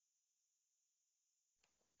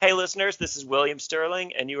Hey listeners, this is William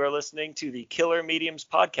Sterling, and you are listening to the Killer Mediums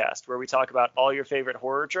podcast, where we talk about all your favorite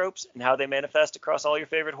horror tropes and how they manifest across all your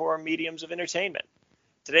favorite horror mediums of entertainment.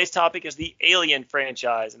 Today's topic is the Alien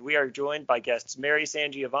franchise, and we are joined by guests Mary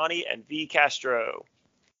SanGiovanni and V. Castro.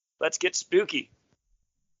 Let's get spooky.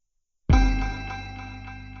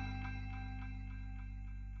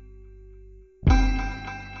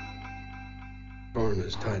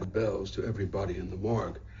 Coroners tied bells to everybody in the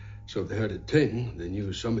morgue. So if they heard a ting, they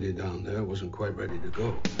knew somebody down there wasn't quite ready to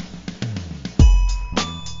go.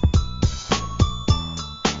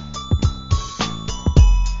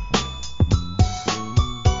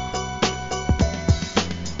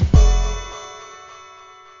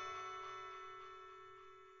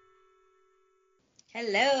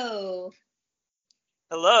 Hello.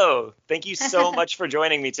 Hello. Thank you so much for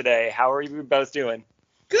joining me today. How are you both doing?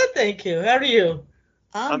 Good, thank you. How are you?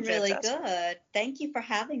 I'm really good. Thank you for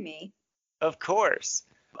having me. Of course.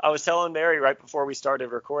 I was telling Mary right before we started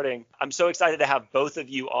recording, I'm so excited to have both of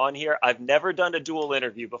you on here. I've never done a dual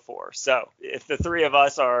interview before. So if the three of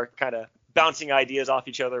us are kind of bouncing ideas off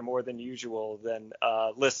each other more than usual, then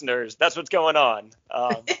listeners, that's what's going on.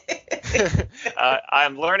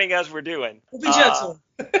 I'm learning as we're doing. We'll be gentle.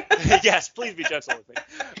 Yes, please be gentle with me.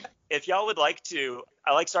 If y'all would like to,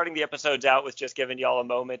 I like starting the episodes out with just giving y'all a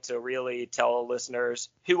moment to really tell listeners,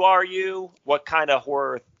 who are you? What kind of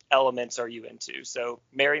horror elements are you into? So,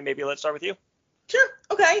 Mary, maybe let's start with you. Sure.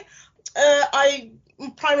 Okay. I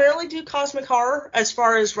primarily do cosmic horror as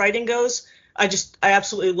far as writing goes. I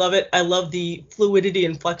absolutely love it. I love the fluidity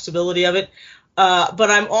and flexibility of it. But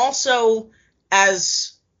I'm also,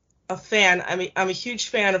 as a fan, I'm a huge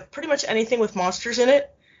fan of pretty much anything with monsters in it.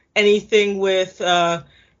 Anything with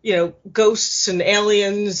ghosts and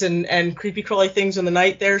aliens and creepy crawly things in the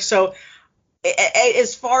night there. So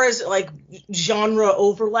as far as like genre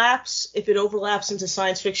overlaps, if it overlaps into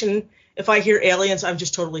science fiction, if I hear aliens, I'm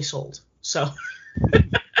just totally sold. So,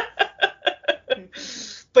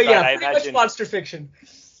 but yeah, pretty much monster fiction.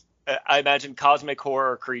 I imagine cosmic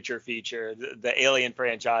horror creature feature, the Alien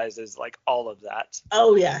franchise is like all of that.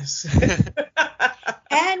 Oh, yes.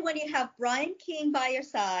 And when you have Brian King by your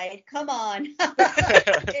side, come on.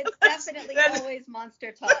 It's definitely always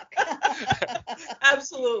monster talk.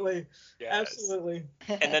 Absolutely. Yes. Absolutely.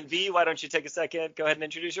 And then V, why don't you take a second? Go ahead and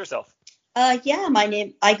introduce yourself. I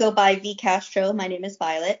go by V. Castro. My name is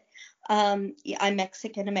Violet. I'm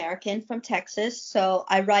Mexican American from Texas, so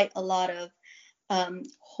I write a lot of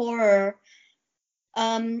horror,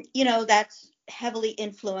 that's heavily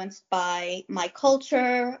influenced by my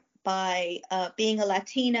culture, by being a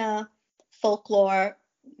Latina, folklore,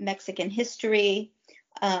 Mexican history,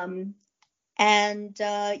 just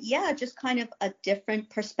kind of a different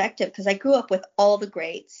perspective, because I grew up with all the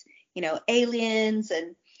greats, Aliens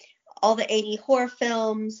and all the 80 horror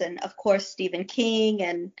films, and of course Stephen King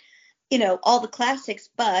and all the classics,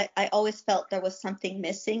 but I always felt there was something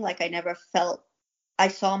missing. Like I never felt I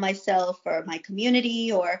saw myself or my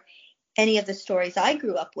community or any of the stories I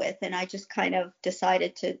grew up with. And I just kind of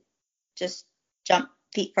decided to just jump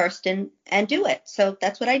feet first and do it. So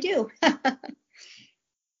that's what I do.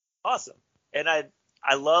 Awesome. And I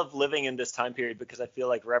love living in this time period because I feel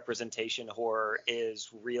like representation horror is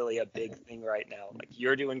really a big thing right now. Like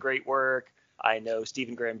you're doing great work. I know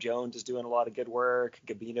Stephen Graham Jones is doing a lot of good work.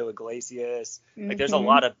 Gabino Iglesias. Like there's a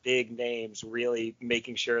lot of big names really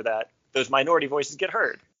making sure that those minority voices get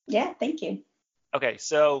heard. Yeah, thank you. Okay,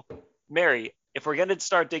 so Mary, if we're going to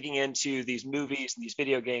start digging into these movies and these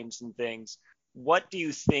video games and things, what do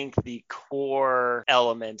you think the core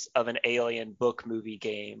elements of an Alien book, movie,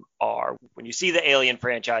 game are? When you see the Alien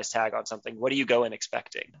franchise tag on something, what do you go in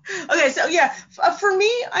expecting? Okay, so yeah, for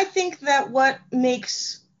me, I think that what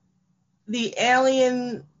makes the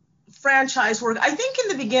Alien franchise work, I think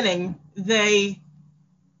in the beginning they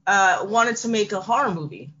wanted to make a horror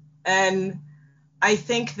movie. And I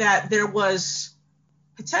think that there was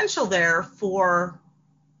potential there for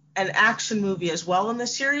an action movie as well in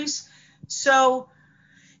this series. So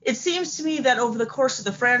it seems to me that over the course of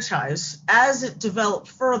the franchise, as it developed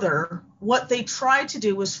further, what they tried to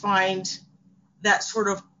do was find that sort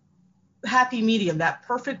of happy medium, that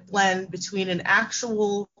perfect blend between an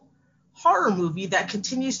actual horror movie that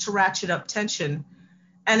continues to ratchet up tension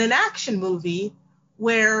and an action movie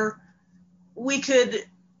where we could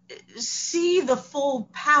see the full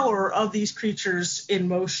power of these creatures in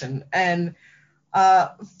motion. And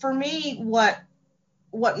for me, what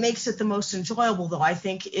makes it the most enjoyable, though, I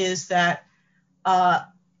think, is that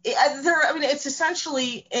it's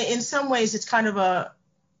essentially, in some ways, it's kind of a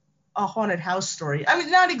haunted house story. I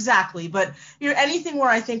mean, not exactly, but anything where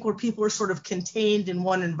I think where people are sort of contained in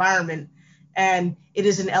one environment and it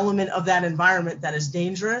is an element of that environment that is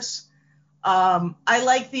dangerous. I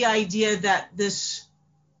like the idea that this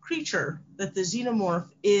creature, that the xenomorph,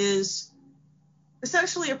 is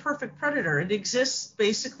essentially a perfect predator. It exists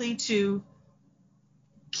basically to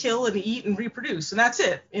kill and eat and reproduce, and that's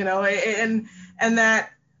it, and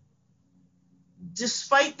that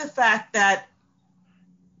despite the fact that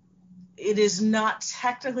it is not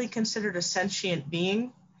technically considered a sentient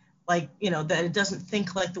being, that it doesn't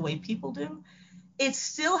think like the way people do, it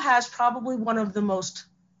still has probably one of the most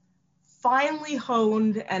finely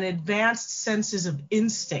honed and advanced senses of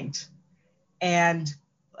instinct and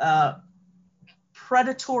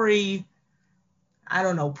predatory,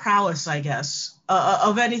 prowess, I guess,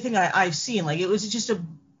 of anything I've seen. Like, it was just a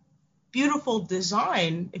beautiful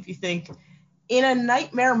design, if you think, in a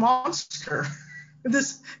nightmare monster.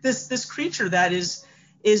 this creature that is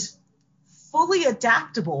fully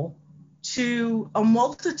adaptable to a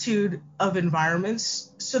multitude of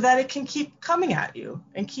environments so that it can keep coming at you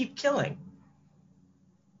and keep killing.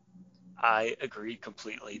 I agree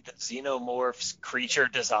completely. The xenomorph's creature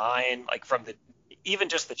design, like from even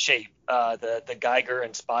just the shape, the Geiger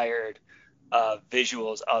inspired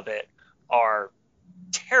visuals of it are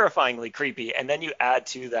terrifyingly creepy. And then you add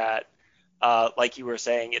to that, like you were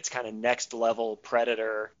saying, it's kind of next level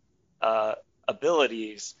predator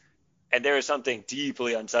abilities, and there is something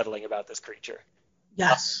deeply unsettling about this creature.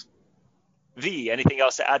 Yes. V, anything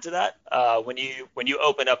else to add to that? When you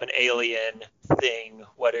open up an alien thing,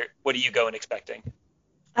 what are you going expecting?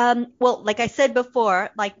 Well, like I said before,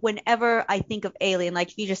 like whenever I think of alien,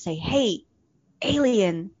 like if you just say, "Hey,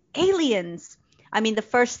 aliens," I mean, the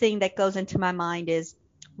first thing that goes into my mind is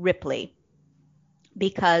Ripley,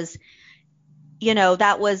 because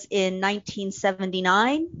that was in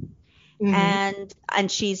 1979,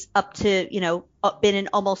 and she's up to been in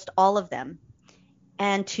almost all of them.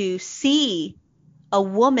 And to see a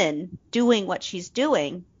woman doing what she's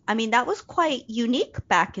doing, I mean, that was quite unique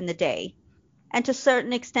back in the day. And to a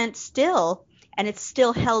certain extent still, and it's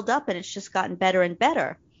still held up, and it's just gotten better and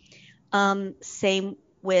better. Same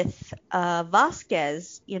with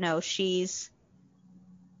Vasquez, she's,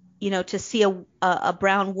 to see a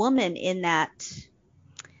brown woman in that,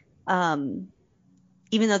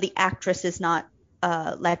 even though the actress is not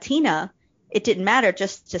Latina, it didn't matter.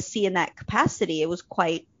 Just to see in that capacity, it was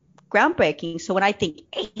quite groundbreaking. So when I think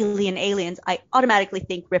aliens, I automatically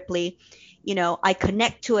think Ripley. I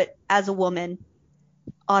connect to it as a woman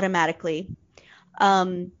automatically.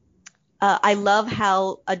 I love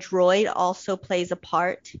how a droid also plays a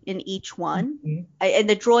part in each one. And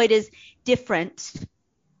the droid is different.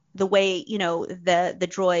 The way, the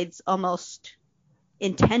droid's almost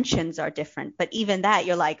intentions are different. But even that,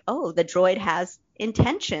 you're like, oh, the droid has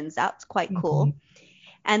intentions. That's quite cool.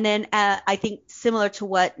 And then I think similar to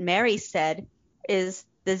what Mary said is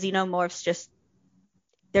the xenomorphs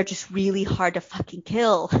they're just really hard to fucking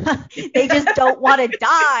kill. They just don't want to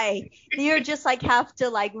die. You're just like have to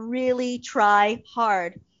like really try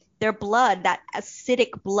hard. Their blood, that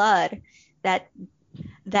acidic blood, that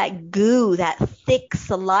goo, that thick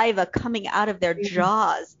saliva coming out of their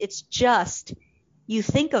jaws. It's just, you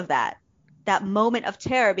think of that moment of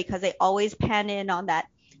terror, because they always pan in on that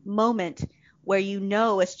moment where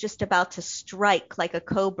it's just about to strike like a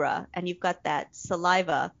cobra, and you've got that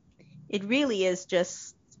saliva. It really is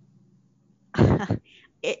just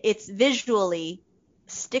it's visually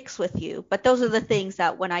sticks with you. But those are the things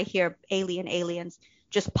that when I hear aliens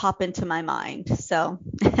just pop into my mind. So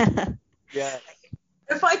yeah.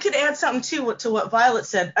 If I could add something to what Violet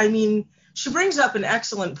said, I mean, she brings up an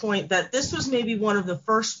excellent point that this was maybe one of the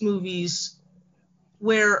first movies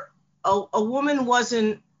where a woman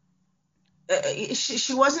wasn't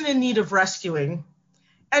she wasn't in need of rescuing,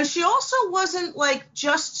 and she also wasn't like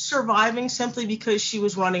just surviving simply because she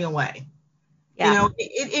was running away. Yeah.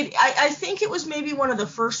 I think it was maybe one of the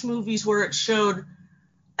first movies where it showed,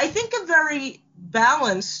 I think, a very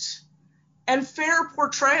balanced and fair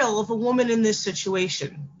portrayal of a woman in this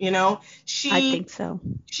situation. I think so.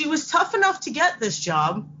 She was tough enough to get this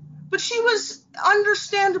job, but she was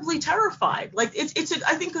understandably terrified. Like it's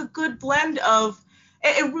I think a good blend of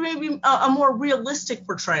maybe a more realistic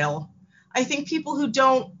portrayal. I think people who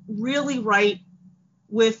don't really write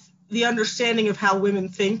with the understanding of how women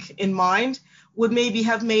think in mind would maybe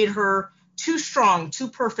have made her too strong, too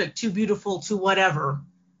perfect, too beautiful, too whatever.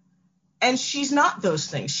 And she's not those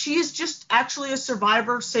things. She is just actually a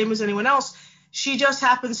survivor, same as anyone else. She just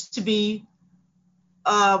happens to be,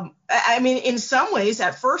 in some ways,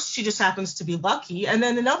 at first, she just happens to be lucky. And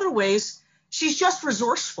then in other ways, she's just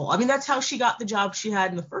resourceful. I mean, that's how she got the job she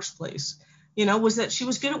had in the first place, was that she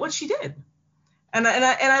was good at what she did.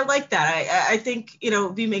 I like that. I think,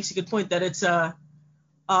 V makes a good point that it's I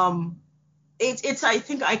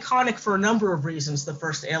think iconic for a number of reasons, the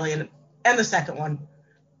first Alien and the second one.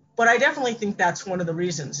 But I definitely think that's one of the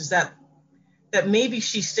reasons, is that maybe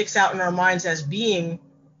she sticks out in our minds as being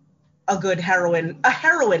a good heroine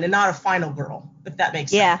and not a final girl, if that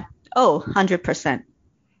makes sense. Yeah. Oh, 100%.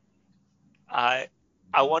 I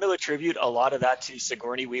want to attribute a lot of that to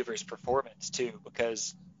Sigourney Weaver's performance too,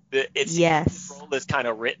 because it's Yes. the role is kind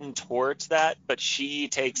of written towards that, but she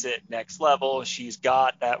takes it next level. She's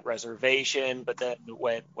got that reservation, but then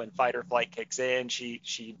when fight or flight kicks in, she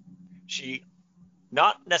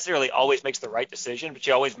not necessarily always makes the right decision, but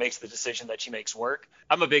she always makes the decision that she makes work.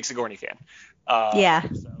 I'm a big Sigourney fan. Yeah.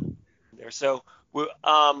 So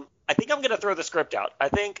I think I'm going to throw the script out. I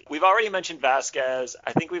think we've already mentioned Vasquez.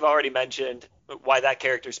 I think we've already mentioned why that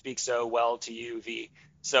character speaks so well to you, V.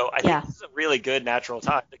 So I think this is a really good natural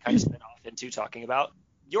time to kind of spin off into talking about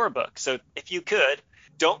your book. So if you could,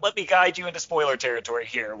 don't let me guide you into spoiler territory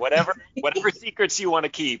here. Whatever secrets you want to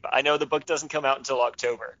keep. I know the book doesn't come out until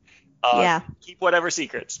October. Keep whatever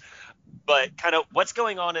secrets. But kind of what's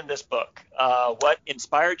going on in this book? What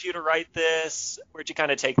inspired you to write this? Where'd you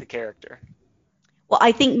kind of take the character? Well,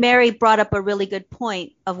 I think Mary brought up a really good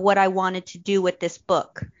point of what I wanted to do with this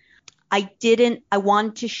book. I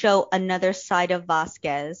wanted to show another side of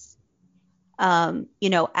Vasquez.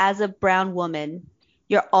 As a brown woman,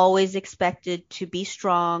 you're always expected to be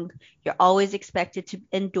strong. You're always expected to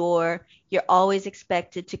endure. You're always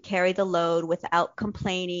expected to carry the load without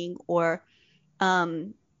complaining or,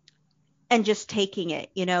 and just taking it.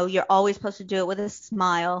 You're always supposed to do it with a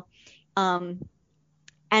smile.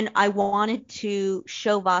 And I wanted to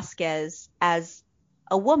show Vasquez as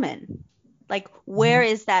a woman. Like, where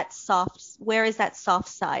is that soft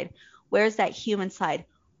side? Where is that human side?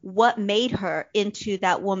 What made her into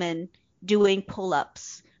that woman doing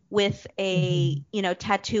pull-ups with a,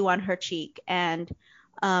 tattoo on her cheek and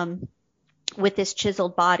with this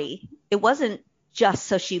chiseled body? It wasn't just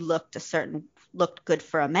so she looked good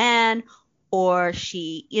for a man, or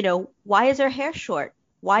she, why is her hair short?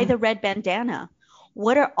 Why the red bandana?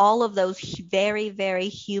 What are all of those very, very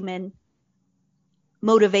human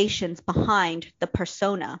motivations behind the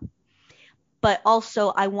persona? But also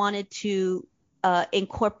I wanted to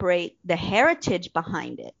incorporate the heritage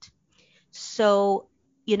behind it. So,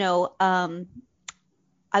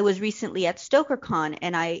 I was recently at StokerCon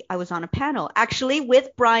and I was on a panel actually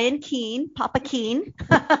with Brian Keene, Papa Keene,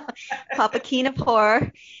 Papa Keene of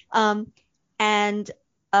horror. And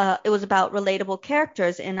it was about relatable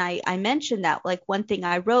characters. And I mentioned that, like, one thing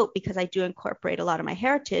I wrote, because I do incorporate a lot of my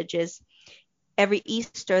heritage, is every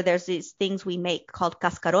Easter, there's these things we make called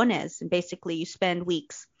cascarones. And basically you spend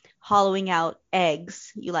weeks hollowing out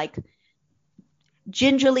eggs. You like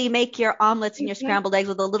gingerly make your omelets and your scrambled eggs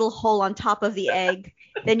with a little hole on top of the egg.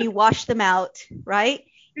 Then you wash them out, right?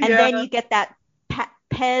 And then you get that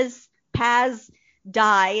Paz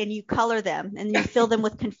dye and you color them and you fill them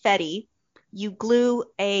with confetti. You glue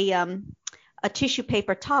a tissue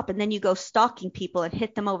paper top, and then you go stalking people and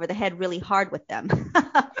hit them over the head really hard with them.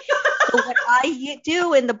 So what I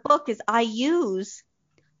do in the book is I use,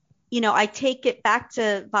 I take it back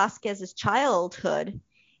to Vasquez's childhood,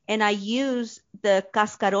 and I use the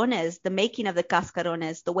cascarones, the making of the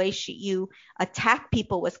cascarones, the way you attack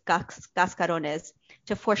people with cascarones,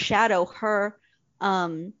 to foreshadow her,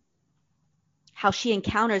 how she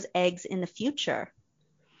encounters eggs in the future.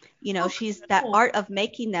 She's that art of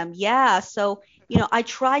making them. Yeah. So, I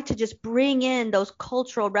try to just bring in those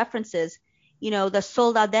cultural references, the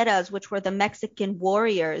soldaderas, which were the Mexican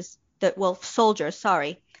warriors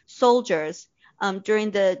soldiers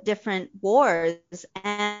during the different wars.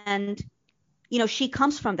 And, she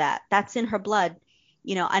comes from that. That's in her blood,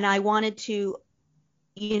 and I wanted to,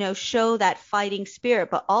 show that fighting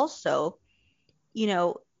spirit, but also,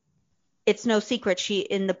 it's no secret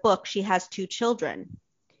in the book, she has 2 children.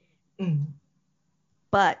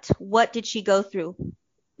 But what did she go through?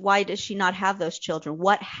 Why does she not have those children?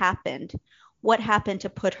 What happened? What happened to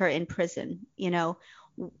put her in prison?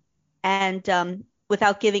 And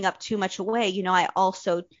without giving up too much away, I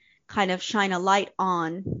also kind of shine a light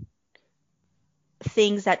on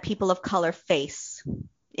things that people of color face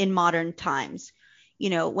in modern times.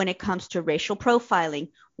 When it comes to racial profiling,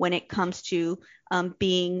 when it comes to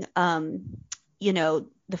being, the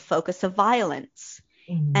focus of violence.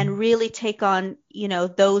 And really take on,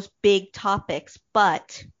 those big topics,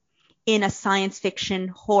 but in a science fiction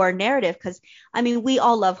horror narrative. Because, we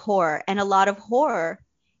all love horror, and a lot of horror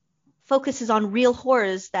focuses on real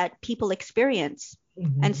horrors that people experience.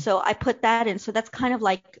 And so I put that in. So that's kind of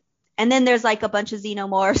like And then there's like a bunch of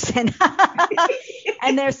xenomorphs and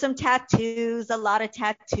and there's some tattoos, a lot of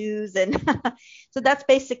tattoos. And so that's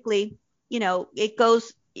basically,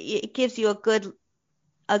 it gives you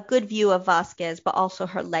a good view of Vasquez, but also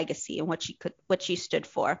her legacy and what she stood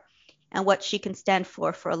for and what she can stand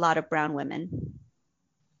for a lot of brown women.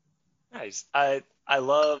 Nice. I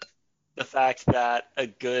love the fact that a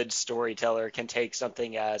good storyteller can take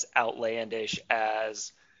something as outlandish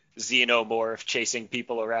as xenomorph chasing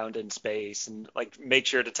people around in space and like make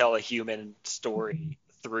sure to tell a human story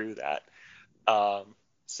through that.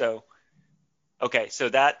 So okay, so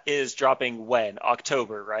that is dropping when?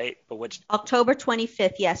 October, right? But which October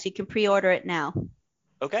 25th. Yes, you can pre-order it now.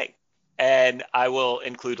 Okay. And I will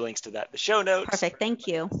include links to that in the show notes. Perfect. Thank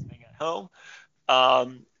you. At home.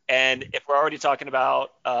 And if we're already talking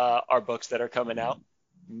about our books that are coming out,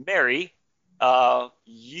 Mary,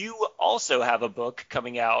 you also have a book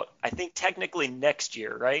coming out, I think technically next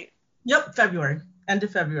year, right? Yep, February, end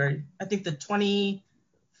of February. I think the 21st,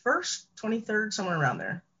 23rd, somewhere around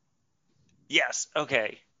there. Yes,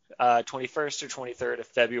 okay. 21st or 23rd of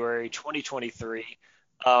February, 2023.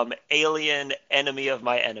 Alien, Enemy of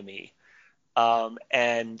My Enemy.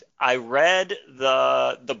 And I read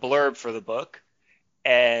the blurb for the book,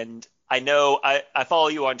 and I know I follow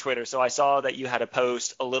you on Twitter, so I saw that you had a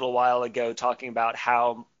post a little while ago talking about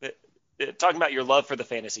your love for the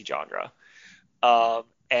fantasy genre.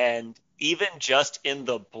 And even just in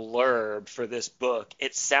the blurb for this book,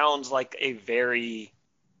 it sounds like a very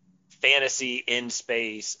fantasy in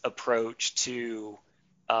space approach to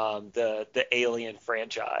the Alien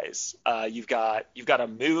franchise. You've got a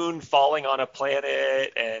moon falling on a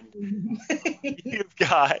planet, and you've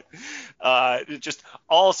got just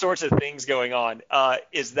all sorts of things going on.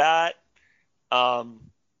 Is that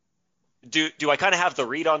do I kind of have the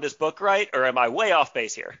read on this book right, or am I way off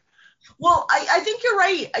base here? Well, I think you're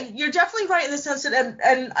right. You're definitely right in the sense that,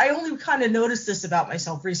 and I only kind of noticed this about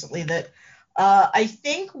myself recently, that I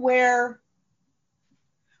think where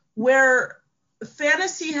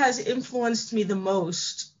fantasy has influenced me the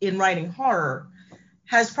most in writing horror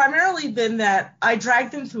has primarily been that I drag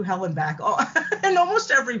them through hell and back. In almost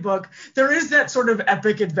every book, there is that sort of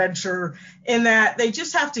epic adventure in that they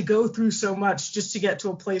just have to go through so much just to get to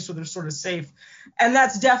a place where they're sort of safe. And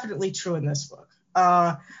that's definitely true in this book.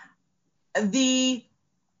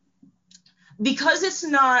 Because it's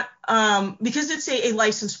not because it's a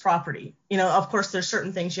licensed property, of course there's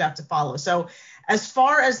certain things you have to follow. So as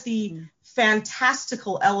far as the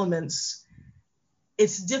fantastical elements,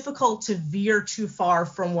 it's difficult to veer too far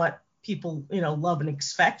from what people love and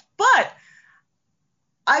expect. But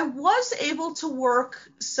I was able to work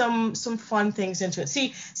some fun things into it.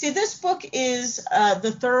 See, this book is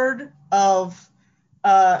the third of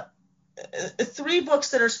 3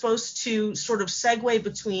 books that are supposed to sort of segue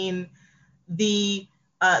between the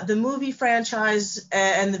movie franchise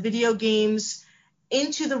and the video games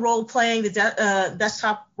into the role playing, the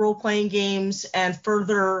desktop role playing games, and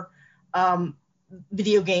further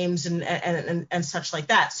video games and such like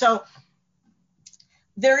that. So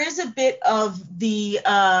there is a bit of the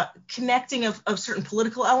connecting of certain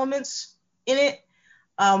political elements in it.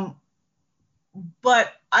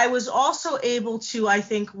 But I was also able to, I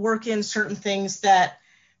think, work in certain things that,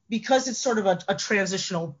 because it's sort of a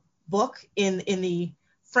transitional book in the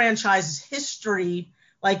franchise's history,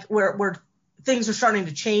 like where things are starting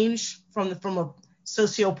to change from a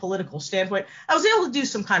socio-political standpoint, I was able to do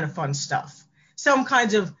some kind of fun stuff. Some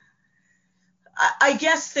kinds of, I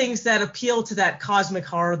guess, things that appeal to that cosmic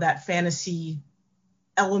horror, that fantasy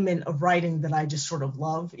element of writing that I just sort of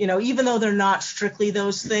love, even though they're not strictly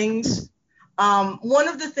those things. One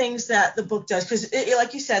of the things that the book does, because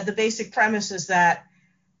like you said, the basic premise is that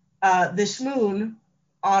this moon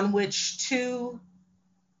on which 2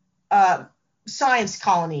 science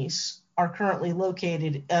colonies are currently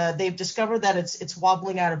located, they've discovered that it's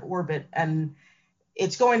wobbling out of orbit and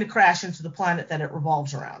it's going to crash into the planet that it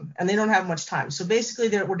revolves around, and they don't have much time. So basically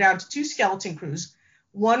we're down to 2 skeleton crews,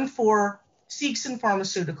 one for Seegson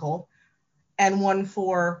Pharmaceutical and one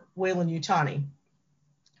for Weyland-Yutani.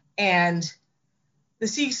 And the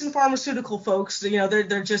Seegson Pharmaceutical folks,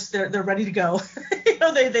 they're ready to go.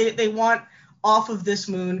 They want off of this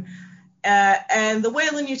moon. And the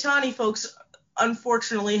Weyland-Yutani folks,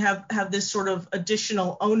 unfortunately, have this sort of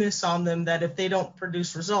additional onus on them that if they don't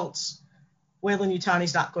produce results,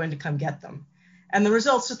 Weyland-Yutani's not going to come get them. And the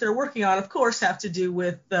results that they're working on, of course, have to do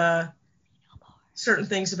with certain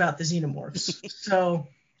things about the xenomorphs. So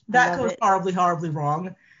that goes horribly, horribly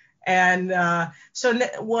wrong. And so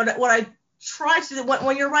what I try to do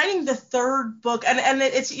when you're writing the third book, and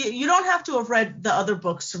it's, you don't have to have read the other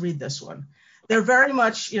books to read this one. They're very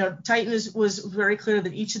much, Titan was very clear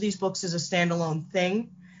that each of these books is a standalone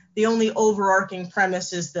thing. The only overarching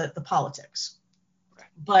premise is the politics. Okay.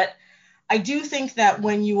 But I do think that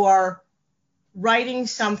when you are writing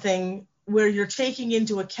something where you're taking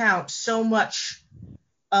into account so much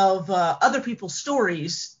of other people's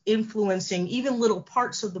stories influencing even little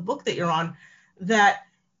parts of the book that you're on, that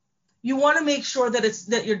you want to make sure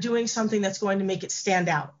that you're doing something that's going to make it stand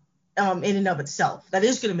out in and of itself. That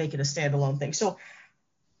is going to make it a standalone thing. So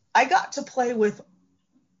I got to play with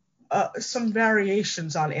some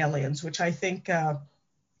variations on aliens, which I think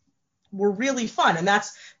were really fun. And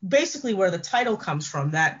that's basically where the title comes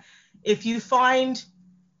from, that if you find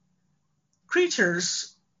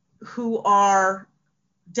creatures who are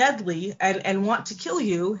deadly and want to kill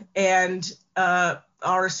you and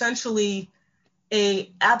are essentially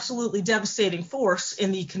a absolutely devastating force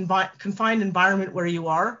in the confined environment where you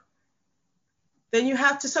are, then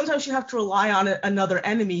sometimes you have to rely on another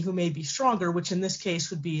enemy who may be stronger, which in this case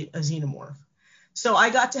would be a xenomorph. So I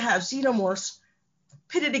got to have xenomorphs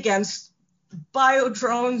pitted against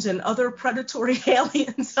biodrones and other predatory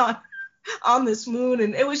aliens on this moon,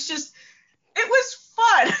 and it was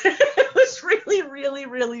fun. It was really, really,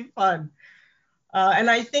 really fun. And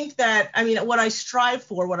I think that, what I strive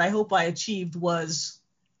for, what I hope I achieved, was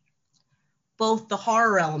both the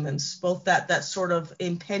horror elements, both that sort of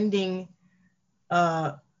impending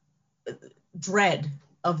dread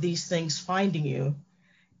of these things finding you,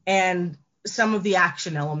 and some of the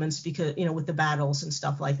action elements, because, with the battles and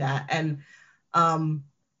stuff like that. And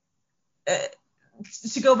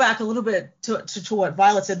to go back a little bit to what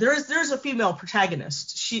Violet said, there's a female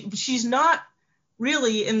protagonist. She's not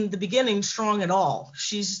really in the beginning strong at all.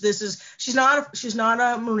 She's not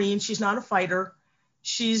a Marine. She's not a fighter.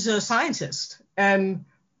 She's a scientist, and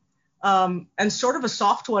sort of a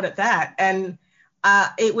soft one at that. And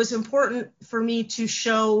it was important for me to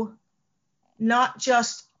show not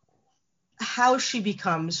just how she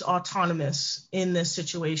becomes autonomous in this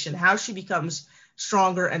situation, how she becomes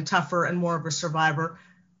stronger and tougher and more of a survivor,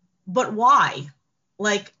 but why?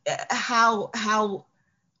 Like how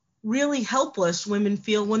really helpless women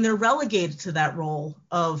feel when they're relegated to that role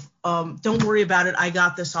of don't worry about it, I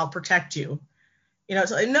got this, I'll protect you.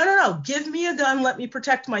 It's like, no, give me a gun, let me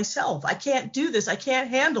protect myself. I can't do this. I can't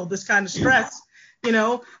handle this kind of stress,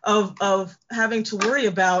 of having to worry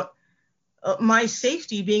about my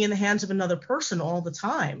safety being in the hands of another person all the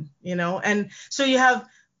time, And so you have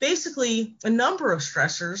basically a number of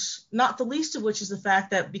stressors, not the least of which is the fact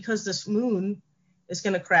that because this moon is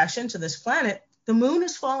going to crash into this planet, the moon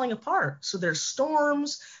is falling apart. So there's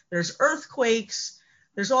storms, there's earthquakes,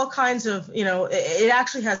 there's all kinds of, it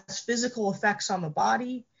actually has physical effects on the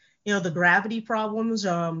body, the gravity problems,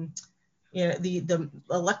 the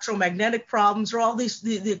electromagnetic problems, or all these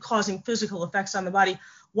the causing physical effects on the body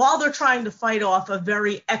while they're trying to fight off a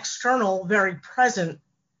very external, very present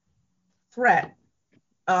threat,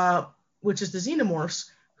 which is the xenomorphs,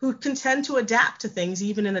 who can tend to adapt to things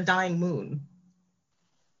even in a dying moon.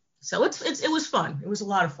 So it was fun. It was a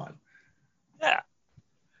lot of fun. Yeah.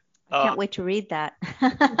 I can't wait to read that.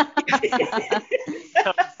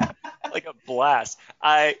 Like a blast.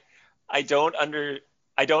 I don't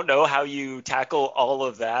know how you tackle all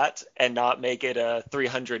of that and not make it a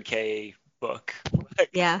 300K book.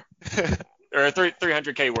 Yeah. Or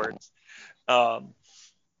 300K words. How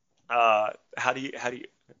do you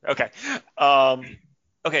okay.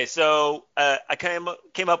 Okay, so I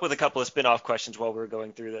came up with a couple of spin-off questions while we were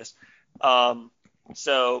going through this.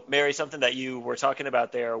 So Mary, something that you were talking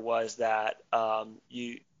about there was that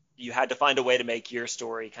you had to find a way to make your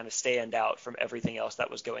story kind of stand out from everything else that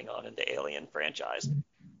was going on in the Alien franchise.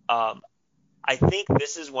 I think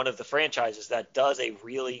this is one of the franchises that does a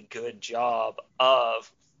really good job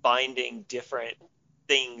of finding different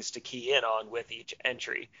things to key in on with each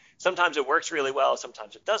entry. Sometimes it works really well,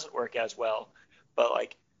 sometimes it doesn't work as well, but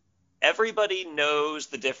like everybody knows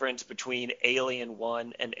the difference between Alien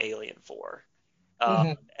 1 and Alien 4.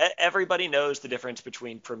 Everybody knows the difference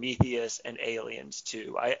between Prometheus and Aliens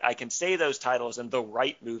 2. I can say those titles and the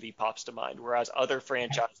right movie pops to mind, whereas other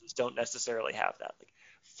franchises don't necessarily have that. Like,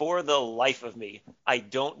 for the life of me, I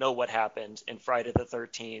don't know what happened in Friday the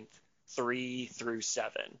 13th, 3 through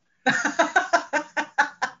 7.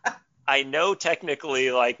 I know technically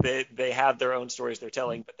like they have their own stories they're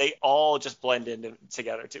telling, but they all just blend in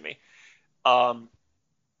together to me.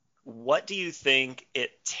 What do you think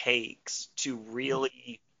it takes to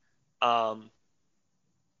really I'm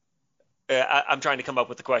trying to come up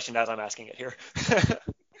with the question as I'm asking it here.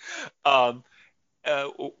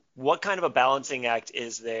 What kind of a balancing act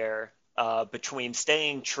is there between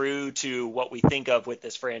staying true to what we think of with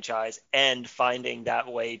this franchise and finding that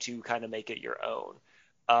way to kind of make it your own.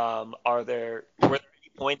 Were there any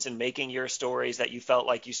points in making your stories that you felt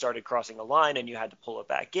like you started crossing a line and you had to pull it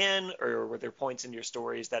back in, or were there points in your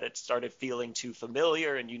stories that it started feeling too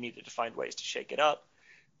familiar and you needed to find ways to shake it up?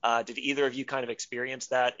 Did either of you kind of experience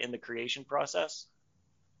that in the creation process?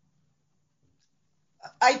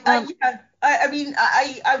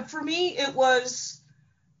 For me, it was,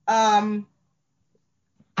 I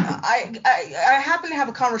happened to have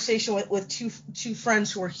a conversation with two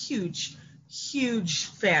friends who are huge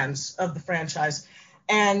fans of the franchise,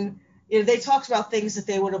 and they talked about things that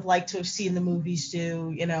they would have liked to have seen the movies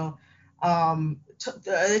do. They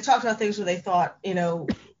talked about things where they thought,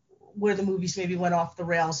 where the movies maybe went off the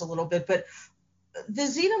rails a little bit, but the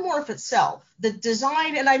xenomorph itself, the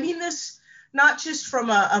design, and I mean this not just from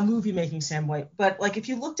a movie making standpoint, but like if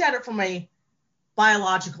you looked at it from a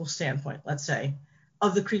biological standpoint, let's say,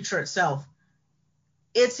 of the creature itself,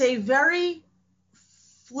 it's a very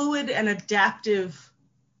fluid and adaptive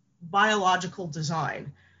biological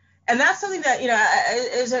design. And that's something that,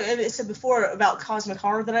 as I said before about cosmic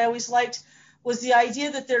horror that I always liked, was the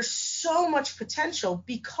idea that there's so much potential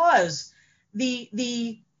because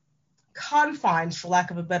the confines, for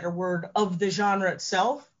lack of a better word, of the genre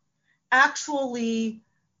itself actually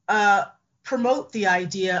promote the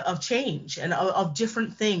idea of change and of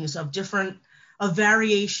different things, of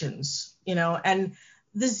variations, and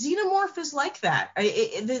the xenomorph is like that.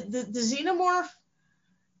 The xenomorph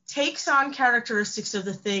takes on characteristics of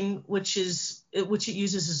the thing which it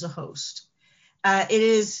uses as a host. It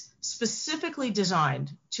is specifically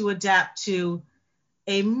designed to adapt to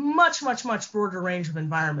a much, much, much broader range of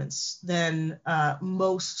environments than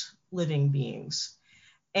most living beings.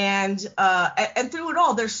 And through it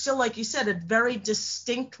all, there's still, like you said, a very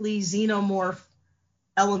distinctly xenomorph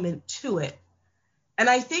element to it. And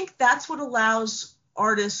I think that's what allows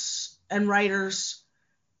artists and writers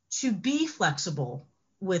to be flexible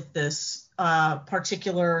with this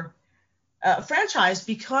particular franchise,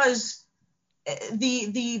 because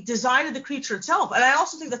the design of the creature itself, and I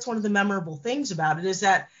also think that's one of the memorable things about it, is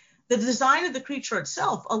that the design of the creature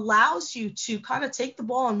itself allows you to kind of take the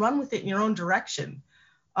ball and run with it in your own direction.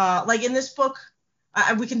 Like in this book,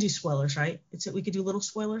 we can do spoilers, right? We could do little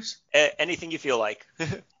spoilers. Anything you feel like.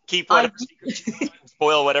 Keep whatever secrets you want,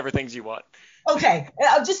 spoil whatever things you want. Okay,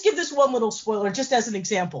 I'll just give this one little spoiler, just as an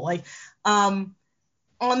example. Like, on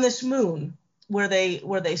this moon where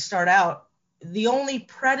they start out, the only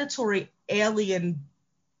predatory alien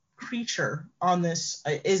creature on this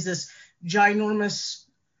is this ginormous,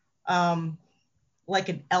 like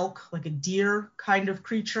an elk, like a deer kind of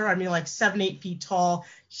creature. I mean, like 7-8 feet tall,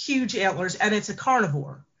 huge antlers, and it's a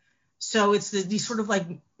carnivore. So it's these sort of like,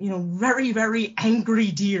 very, very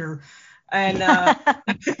angry deer. And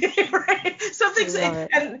right? Something's,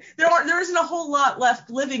 and there isn't a whole lot left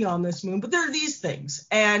living on this moon, but there are these things,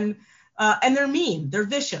 and they're mean, they're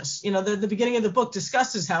vicious. The beginning of the book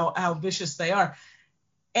discusses how vicious they are.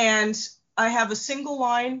 And I have a single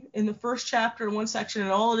line in the first chapter in one section,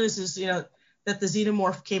 and all it is that the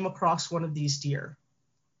xenomorph came across one of these deer.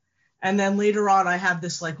 And then later on, I have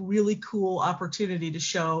this like really cool opportunity to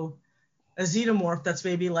show a xenomorph that's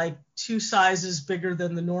maybe like 2 sizes bigger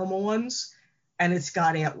than the normal ones, and it's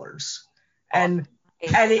got antlers. And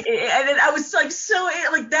I was like, so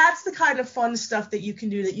like, that's the kind of fun stuff that you can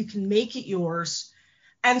do, that you can make it yours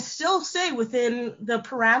and still stay within the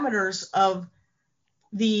parameters of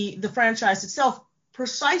the franchise itself,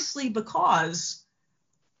 precisely because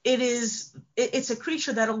it's a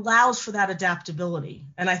creature that allows for that adaptability.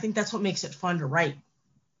 And I think that's what makes it fun to write.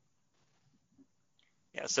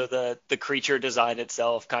 Yeah, so the creature design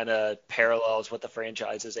itself kind of parallels what the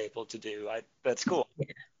franchise is able to do. That's cool.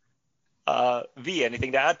 Yeah. V,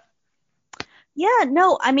 anything to add? Yeah,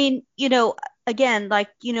 no, I mean, again, like,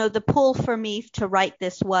 the pull for me to write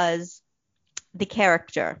this was the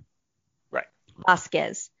character, right,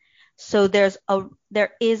 Vasquez. So there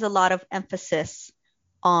is a lot of emphasis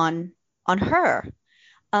on her,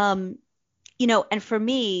 and for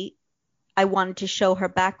me, I wanted to show her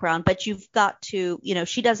background, but you've got to,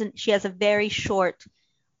 she has a very short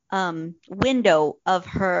window of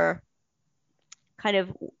her kind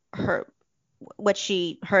of her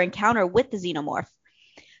encounter with the xenomorph.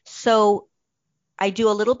 So I do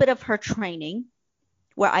a little bit of her training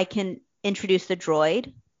where I can introduce the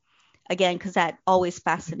droid again, because that always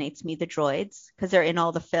fascinates me, the droids, because they're in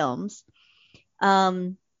all the films.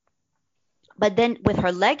 But then with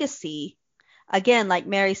her legacy, again, like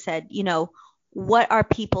Mary said, what are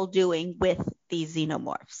people doing with these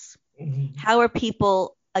xenomorphs? Mm-hmm. How are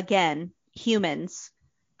people, again, humans,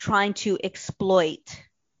 trying to exploit,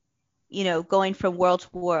 going from world to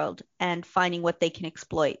world and finding what they can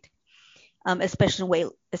exploit,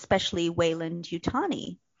 especially Wayland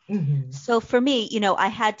Yutani. Mm-hmm. So for me, I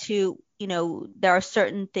had to, there are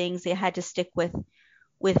certain things I had to stick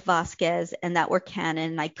with Vasquez and that were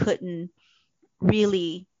canon. I couldn't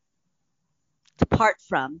really depart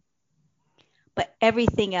from, but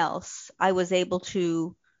everything else I was able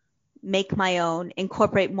to make my own,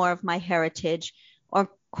 incorporate more of my heritage, or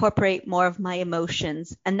incorporate more of my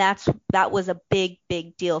emotions. And that was a big,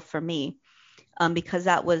 big deal for me, because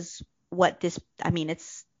that was what it's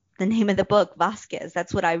the name of the book, Vasquez.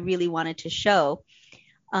 That's what I really wanted to show.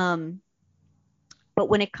 But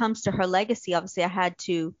when it comes to her legacy, obviously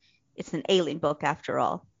it's an alien book after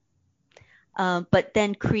all. But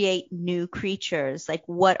then create new creatures. Like,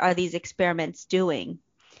 what are these experiments doing?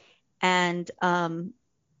 And,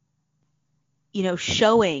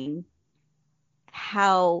 showing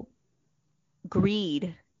how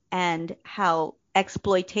greed and how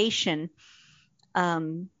exploitation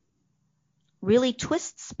really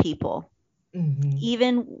twists people. Mm-hmm.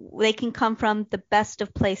 Even they can come from the best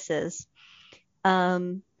of places.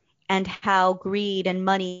 And how greed and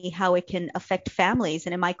money, how it can affect families.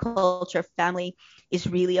 And in my culture, family is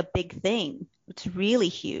really a big thing. It's really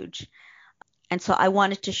huge. And so I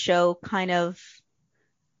wanted to show kind of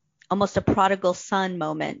almost a prodigal son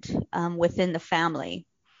moment within the family,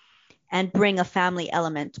 and bring a family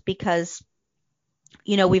element, because,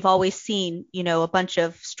 we've always seen, a bunch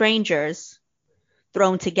of strangers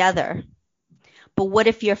thrown together. But what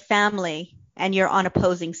if you're family and you're on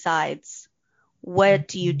opposing sides? What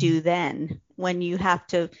do you do then when you have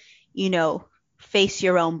to, face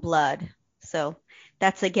your own blood? So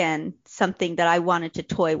that's, again, something that I wanted to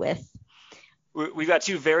toy with. We've got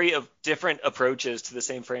two very different approaches to the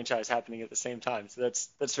same franchise happening at the same time. So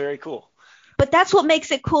that's very cool. But that's what makes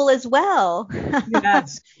it cool as well.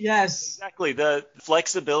 Yes. Exactly. The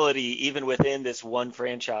flexibility even within this one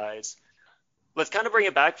franchise. Let's kind of bring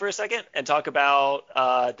it back for a second and talk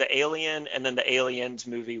about the Alien and then the Aliens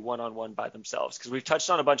movie one-on-one by themselves, because we've touched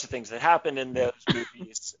on a bunch of things that happened in those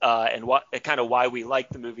movies and why we like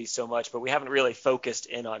the movies so much, but we haven't really focused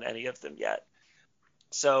in on any of them yet.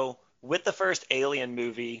 So with the first Alien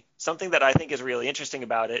movie, something that I think is really interesting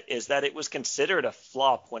about it is that it was considered a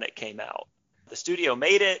flop when it came out. The studio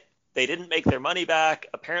made it. They didn't make their money back.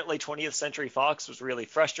 Apparently 20th Century Fox was really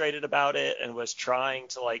frustrated about it and was trying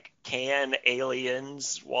to can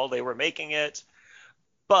Aliens while they were making it.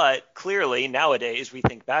 But clearly nowadays we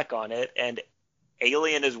think back on it and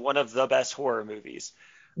Alien is one of the best horror movies.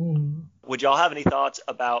 Mm. Would y'all have any thoughts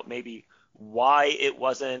about maybe why it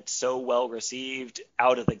wasn't so well received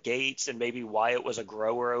out of the gates, and maybe why it was a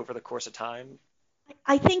grower over the course of time?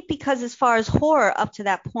 I think because as far as horror up to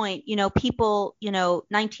that point, people,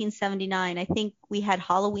 1979, I think we had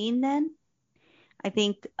Halloween then. I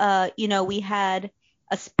think, we had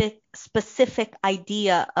a specific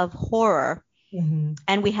idea of horror, Mm-hmm.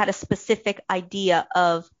 and we had a specific idea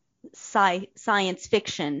of science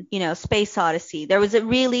fiction, Space Odyssey. There was a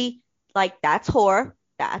really that's horror,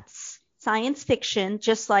 that's science fiction,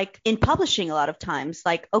 just like in publishing a lot of times,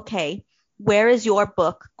 okay, where is your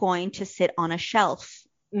book going to sit on a shelf?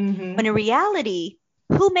 Mm-hmm. When in reality,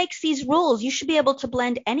 who makes these rules? You should be able to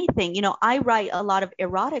blend anything. I write a lot of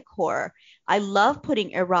erotic horror. I love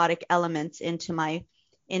putting erotic elements into my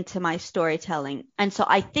storytelling. And so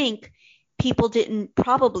I think people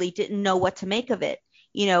probably didn't know what to make of it.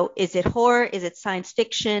 Is it horror? Is it science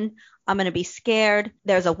fiction? I'm going to be scared.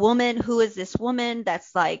 There's a woman. Who is this woman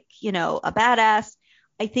that's a badass?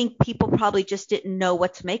 I think people probably just didn't know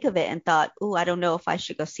what to make of it and thought, oh, I don't know if I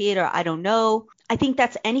should go see it, or I don't know. I think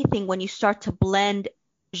that's anything when you start to blend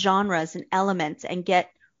genres and elements and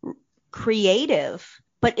get creative.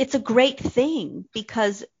 But it's a great thing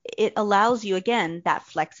because it allows you, again, that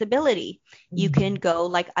flexibility. Mm-hmm. You can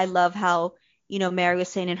go, I love how, Mary was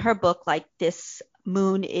saying in her book, this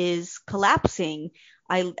moon is collapsing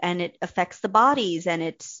and it affects the bodies, and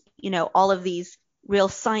it's, all of these real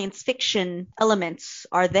science fiction elements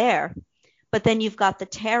are there. But then you've got the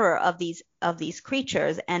terror of these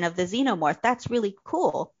creatures and of the xenomorph. That's really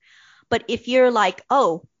cool. But if you're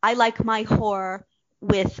oh, I like my horror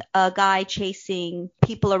with a guy chasing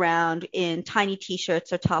people around in tiny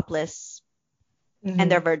t-shirts or topless, mm-hmm.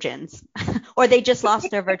 and they're virgins or they just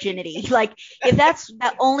lost their virginity. If that's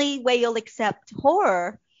the only way you'll accept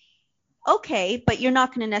horror, okay, but you're not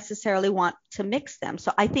going to necessarily want to mix them.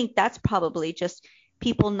 So I think that's probably just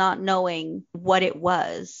people not knowing what it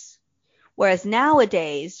was. Whereas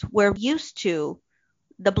nowadays we're used to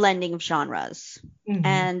the blending of genres, mm-hmm.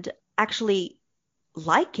 and actually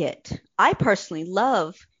like it. I personally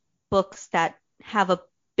love books that have a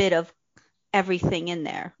bit of everything in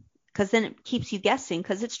there, because then it keeps you guessing,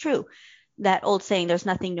 because it's true. That old saying, there's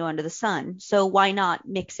nothing new under the sun. So why not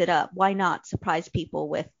mix it up? Why not surprise people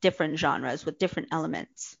with different genres, with different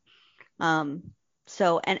elements? And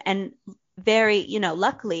very,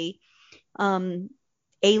 luckily,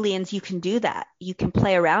 Aliens, you can do that. You can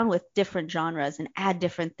play around with different genres and add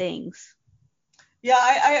different things. Yeah,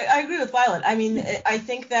 I agree with Violet. I mean, I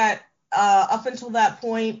think that up until that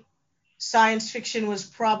point, science fiction was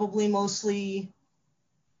probably mostly,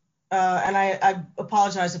 and I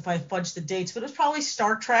apologize if I fudge the dates, but it was probably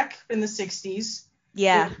Star Trek in the 60s.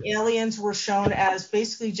 Yeah. Aliens were shown as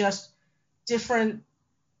basically just different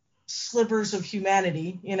slivers of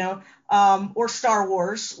humanity, or Star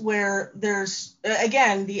Wars, where there's,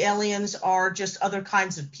 again, the aliens are just other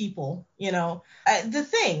kinds of people, The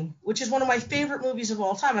Thing, which is one of my favorite movies of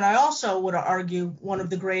all time, and I also would argue one of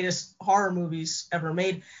the greatest horror movies ever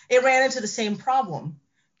made, it ran into the same problem,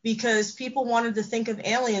 because people wanted to think of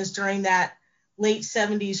aliens during that late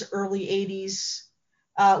 70s, early 80s.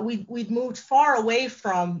 We'd moved far away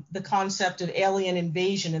from the concept of alien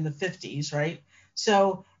invasion in the 50s, right?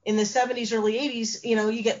 So in the 70s, early 80s,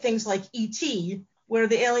 you get things like E.T., where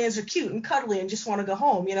the aliens are cute and cuddly and just want to go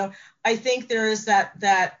home. I think there is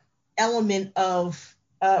that element of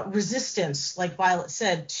resistance, like Violet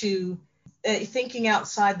said, to thinking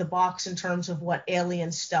outside the box in terms of what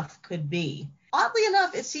alien stuff could be. Oddly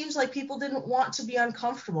enough, it seems like people didn't want to be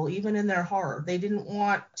uncomfortable, even in their horror. They didn't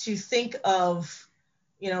want to think of,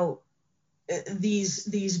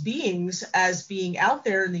 these beings as being out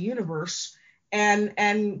there in the universe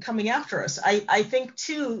and coming after us. I think,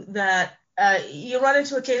 too, that you run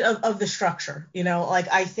into a case of the structure,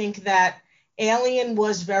 I think that Alien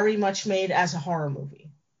was very much made as a horror movie.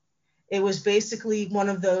 It was basically one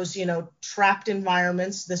of those, trapped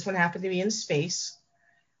environments. This one happened to be in space,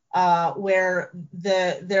 where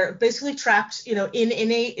they're basically trapped, in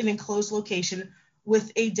an enclosed location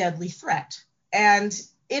with a deadly threat. And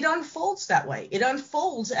it unfolds that way. It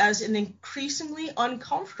unfolds as an increasingly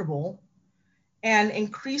uncomfortable and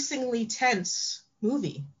increasingly tense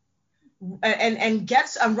movie, and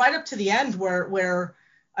gets right up to the end where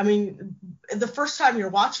I mean, the first time you're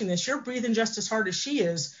watching this, you're breathing just as hard as she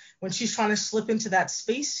is when she's trying to slip into that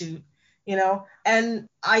spacesuit, and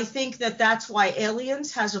I think that that's why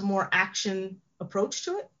Aliens has a more action approach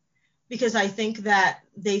to it, because I think that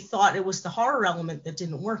they thought it was the horror element that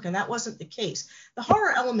didn't work, and that wasn't the case. The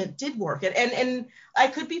horror element did work, and I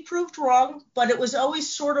could be proved wrong, but it was always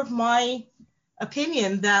sort of my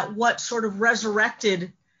opinion that what sort of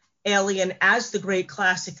resurrected Alien as the great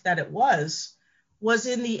classic that it was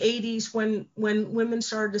in the 80s when women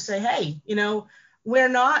started to say, hey, we're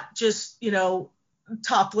not just,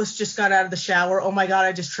 topless, just got out of the shower. Oh my God,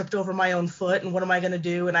 I just tripped over my own foot, and what am I going to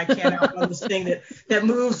do? And I can't outrun this thing that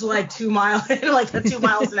moves like 2 miles, like 2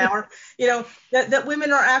 miles an hour. That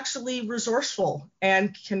women are actually resourceful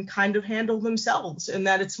and can kind of handle themselves, and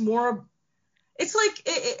that it's more. It's like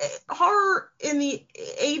horror in the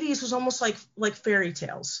 80s was almost like fairy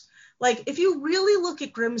tales. Like, if you really look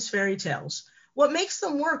at Grimm's fairy tales, what makes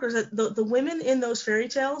them work is that the women in those fairy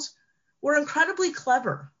tales were incredibly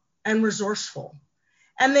clever and resourceful.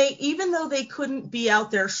 And even though they couldn't be out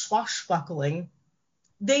there swashbuckling,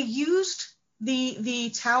 they used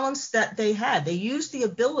the talents that they had. They used the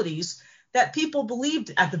abilities that people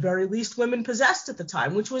believed, at the very least, women possessed at the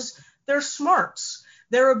time, which was their smarts,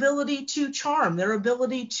 their ability to charm, their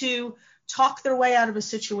ability to talk their way out of a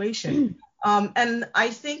situation. And I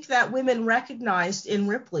think that women recognized in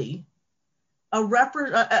Ripley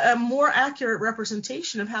a more accurate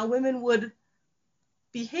representation of how women would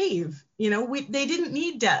behave. They didn't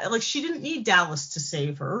need she didn't need Dallas to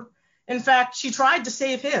save her. In fact, she tried to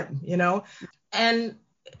save him. And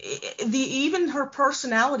even her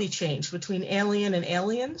personality change between Alien and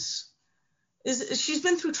Aliens is she's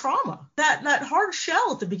been through trauma. That hard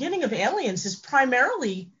shell at the beginning of Aliens is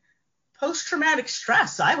primarily post-traumatic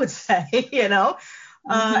stress, I would say, And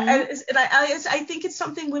I think it's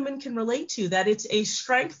something women can relate to, that it's a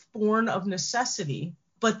strength born of necessity,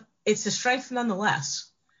 but it's a strength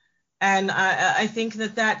nonetheless. And I think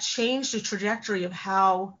that changed the trajectory of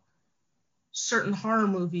how certain horror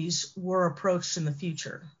movies were approached in the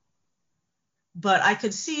future. But I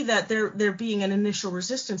could see that there being an initial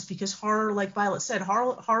resistance, because horror, like Violet said,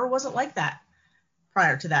 horror wasn't like that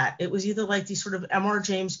prior to that. It was either like these sort of M.R.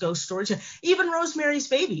 James ghost stories, even Rosemary's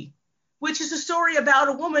Baby, which is a story about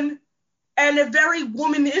a woman and a very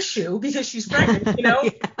woman issue because she's pregnant, Yeah.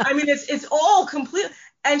 I mean, it's all complete,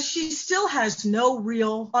 and she still has no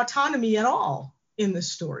real autonomy at all. in the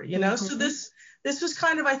story, you know? So this was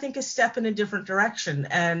kind of, I think, a step in a different direction.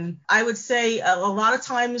 And I would say a lot of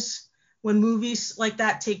times when movies like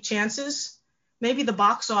that take chances, maybe the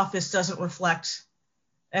box office doesn't reflect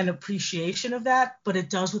an appreciation of that, but it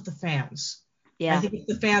does with the fans. Yeah. I think it's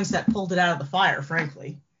the fans that pulled it out of the fire,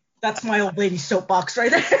 frankly. That's my old lady soapbox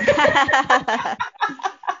right there.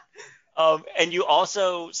 And you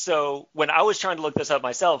also, so when I was trying to look this up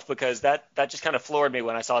myself, because that just kind of floored me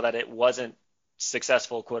when I saw that it wasn't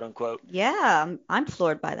successful, quote unquote. Yeah, I'm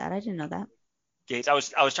floored by that. I didn't know that. Gates. I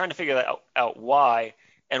was trying to figure that out why.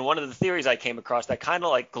 And one of the theories I came across that kind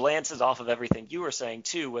of like glances off of everything you were saying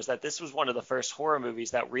too was that this was one of the first horror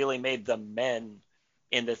movies that really made the men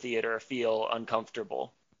in the theater feel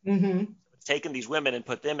uncomfortable. Mm-hmm. It's taken these women and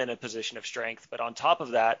put them in a position of strength, but on top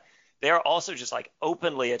of that, they're also just like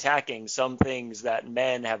openly attacking some things that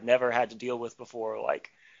men have never had to deal with before, like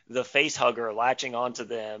the face hugger latching onto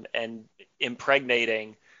them and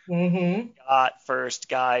impregnating first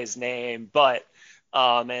guy's name, but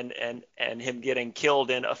and him getting killed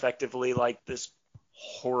in effectively like this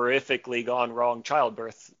horrifically gone wrong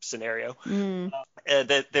childbirth scenario.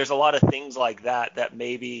 There's a lot of things like that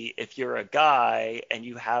maybe if you're a guy and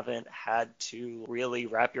you haven't had to really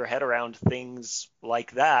wrap your head around things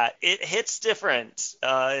like that, it hits different.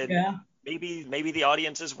 Maybe the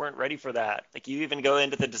audiences weren't ready for that. Like you even go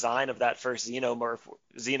into the design of that first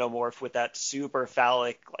xenomorph with that super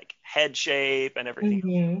phallic like head shape and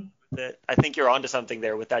everything. That I think you're onto something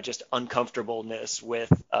there with that just uncomfortableness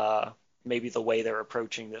with maybe the way they're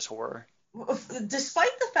approaching this horror.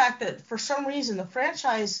 Despite the fact that for some reason the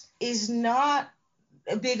franchise is not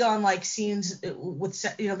big on like scenes with,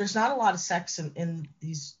 you know, there's not a lot of sex in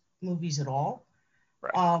these movies at all.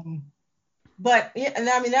 Right. But yeah, and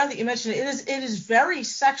I mean, now that you mention it, it is very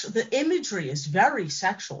sexual. The imagery is very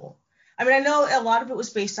sexual. I mean, I know a lot of it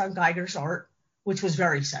was based on Geiger's art, which was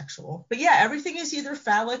very sexual. But yeah, everything is either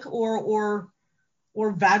phallic or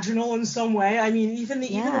vaginal in some way. I mean, even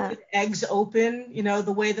the way the eggs open, you know,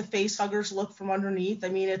 the way the face huggers look from underneath. I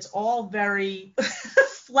mean, it's all very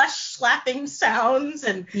flesh slapping sounds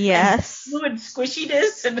and fluid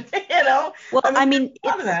squishiness, and you know. Well, I mean a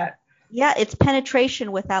lot of that. Yeah, it's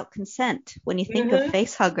penetration without consent. When you think of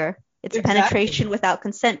face hugger, it's penetration without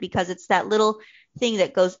consent because it's that little thing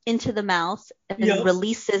that goes into the mouth and then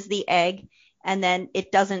releases the egg, and then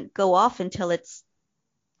it doesn't go off until it's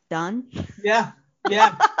done. Yeah,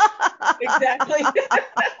 exactly.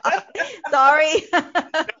 Sorry.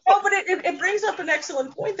 No, but it brings up an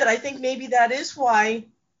excellent point that I think maybe that is why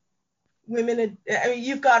women, I mean,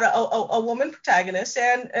 you've got a woman protagonist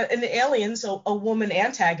and in Aliens a woman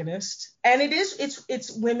antagonist, and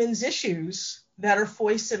it's women's issues that are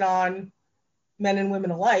foisted on men and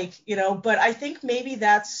women alike, you know. But I think maybe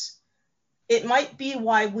it might be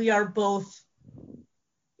why we are both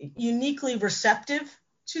uniquely receptive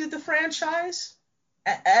to the franchise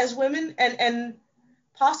as women, and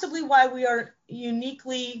possibly why we are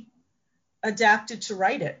uniquely adapted to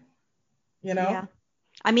write it, you know. Yeah.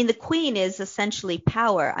 I mean, the queen is essentially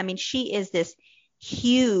power. I mean, she is this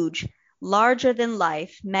huge, larger than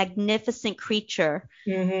life, magnificent creature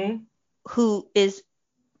who is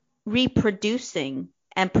reproducing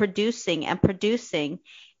and producing and producing,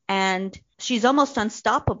 and she's almost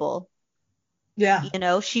unstoppable. Yeah. You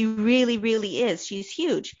know, she really, really is. She's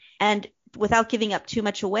huge. And without giving up too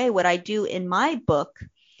much away, what I do in my book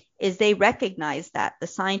is they recognize that. The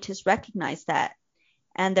scientists recognize that.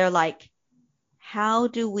 And they're like, how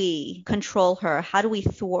do we control her? How do we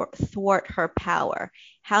thwart her power?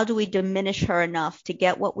 How do we diminish her enough to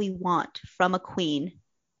get what we want from a queen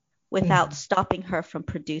without stopping her from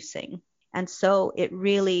producing? And so it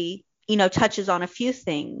really, you know, touches on a few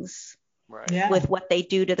things with what they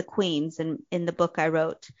do to the queens in the book I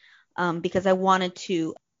wrote, because I wanted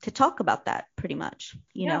to talk about that pretty much,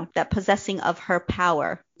 you know, that possessing of her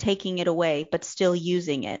power, taking it away, but still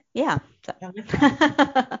using it. Yeah.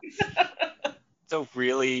 So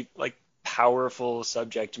really like powerful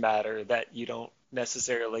subject matter that you don't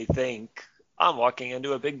necessarily think I'm walking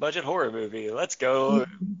into a big budget horror movie. Let's go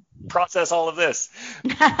process all of this.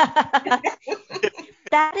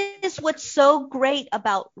 That is what's so great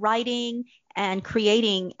about writing and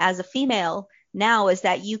creating as a female now, is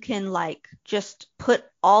that you can like just put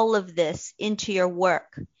all of this into your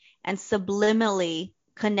work and subliminally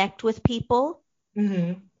connect with people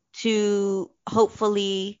to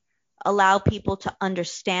hopefully allow people to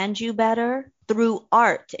understand you better through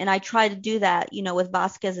art. And I try to do that, you know, with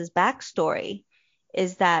Vasquez's backstory,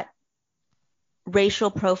 is that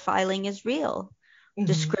racial profiling is real.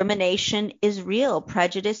 Discrimination is real.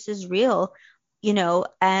 Prejudice is real, you know,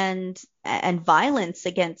 and violence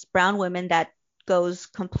against brown women that goes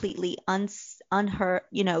completely unheard,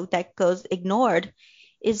 that goes ignored,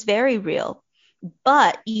 is very real.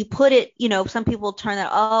 But you put it, some people turn that,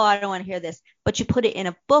 oh, I don't want to hear this. But you put it in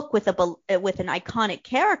a book with an iconic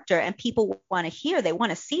character, and people want to hear, they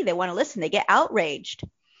want to see, they want to listen, they get outraged.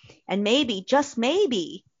 And maybe, just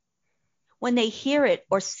maybe, when they hear it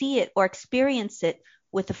or see it or experience it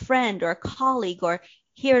with a friend or a colleague or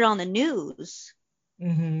hear it on the news,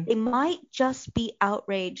 they might just be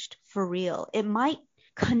outraged for real. It might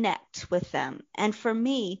connect with them. And for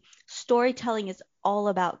me, storytelling is all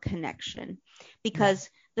about connection, because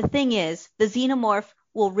the thing is, the xenomorph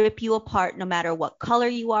will rip you apart no matter what color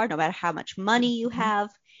you are, no matter how much money you have.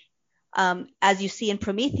 As you see in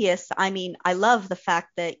Prometheus, I mean, I love the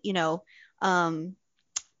fact that,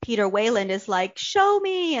 Peter Wayland is like, show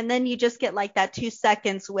me. And then you just get like that 2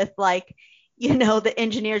 seconds with like, the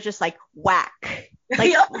engineer just like whack.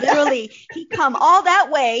 Like literally, he come all that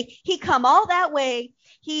way.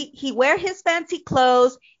 He wear his fancy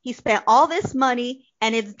clothes. He spent all this money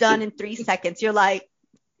and it's done in 3 seconds. You're like,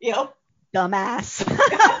 yep, dumbass.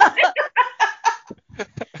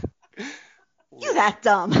 You that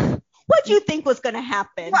dumb. What do you think was going to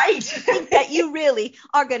happen? Right. You think that you really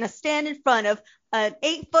are going to stand in front of an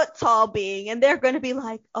 8-foot tall being and they're going to be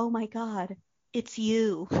like, oh my God, it's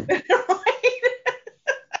you.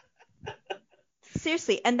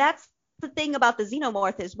 Seriously. And that's the thing about the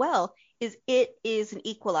xenomorph as well, is it is an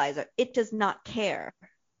equalizer. It does not care.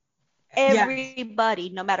 Everybody,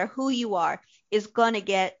 no matter who you are, is going to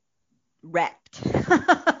get wrecked.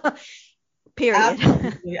 Period.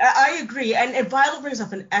 Absolutely. I agree. And Viola brings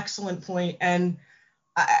up an excellent point. And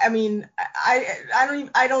I mean,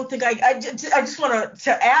 I don't think I just want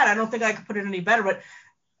to add, I don't think I could put it any better, but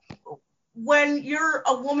when you're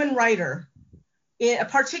a woman writer,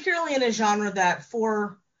 particularly in a genre that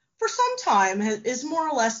for some time is more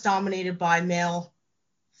or less dominated by male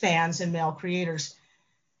fans and male creators,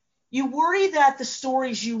 you worry that the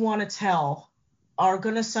stories you want to tell are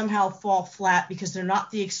going to somehow fall flat because they're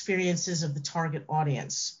not the experiences of the target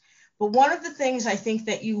audience. But one of the things I think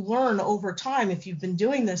that you learn over time, if you've been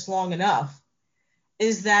doing this long enough,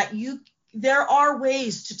 is that there are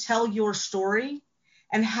ways to tell your story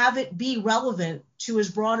and have it be relevant to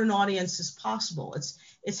as broad an audience as possible.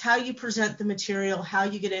 It's how you present the material, how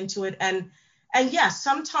you get into it. And yes,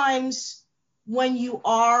 sometimes when you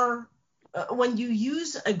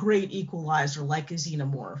use a great equalizer like a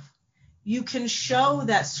xenomorph, you can show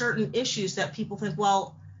that certain issues that people think,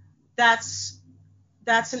 well, that's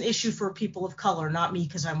an issue for people of color, not me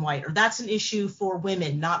because I'm white, or that's an issue for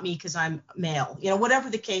women, not me because I'm male,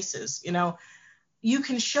 whatever the case is, you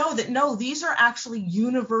can show that, no, these are actually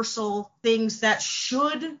universal things that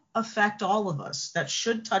should affect all of us, that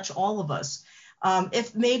should touch all of us.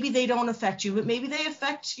 If maybe they don't affect you, but maybe they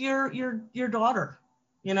affect your daughter,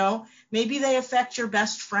 maybe they affect your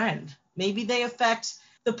best friend, maybe they affect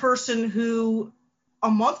the person who a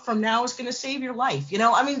month from now is going to save your life.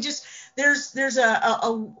 I mean, just there's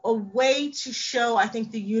a way to show, I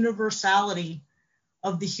think, the universality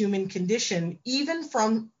of the human condition, even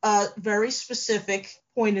from a very specific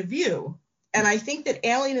point of view. And I think that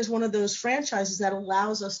Alien is one of those franchises that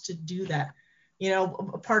allows us to do that,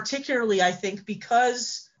 particularly, I think,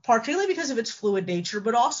 partly because of its fluid nature,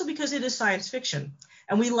 but also because it is science fiction.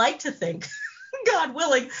 And we like to think, God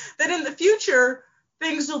willing, that in the future,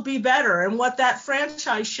 things will be better. And what that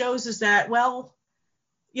franchise shows is that, well,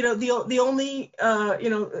 the only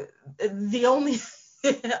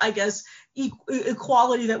I guess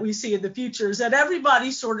equality that we see in the future is that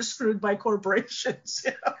everybody's sort of screwed by corporations.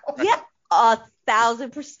 Yeah,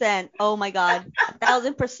 1,000%. Oh my God,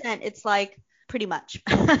 1,000%. It's like pretty much.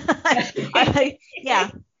 Yeah.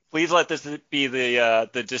 Please let this be the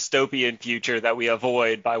dystopian future that we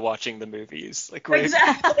avoid by watching the movies.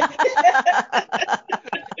 Exactly.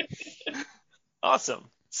 Awesome.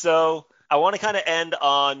 So I want to kind of end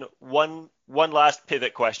on one last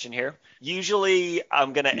pivot question here. Usually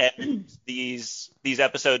I'm going to end these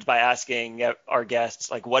episodes by asking our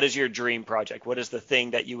guests, like, what is your dream project? What is the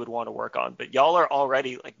thing that you would want to work on? But y'all are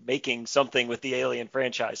already like making something with the Alien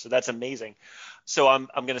franchise, so that's amazing. So I'm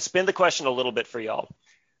going to spin the question a little bit for y'all.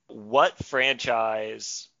 What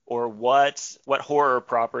franchise or what horror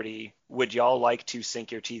property would y'all like to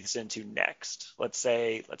sink your teeth into next? Let's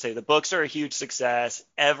say the books are a huge success.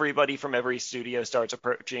 Everybody from every studio starts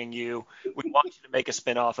approaching you. We want you to make a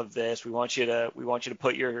spin-off of this. We want you to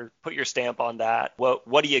put your stamp on that.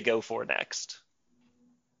 What do you go for next?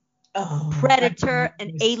 Predator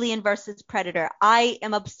and Alien versus Predator. I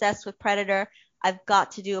am obsessed with Predator. I've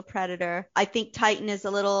got to do a Predator. I think Titan is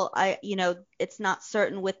a little, it's not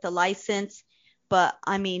certain with the license, but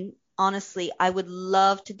I mean, honestly, I would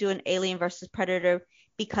love to do an Alien versus Predator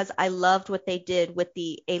because I loved what they did with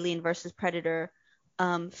the Alien versus Predator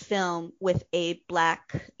film with a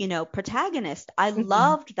black, protagonist. I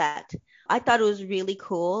loved that. I thought it was really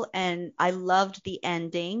cool and I loved the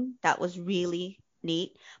ending. That was really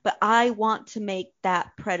neat. But I want to make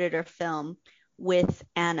that Predator film with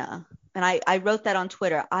Anna. And I wrote that on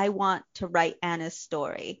Twitter. I want to write Anna's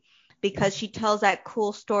story because she tells that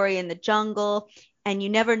cool story in the jungle and you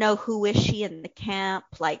never know who is she in the camp.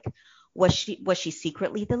 Like, was she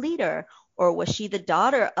secretly the leader? Or was she the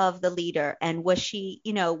daughter of the leader? And was she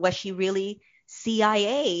really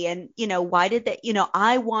CIA? And, why did that,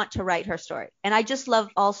 I want to write her story. And I just love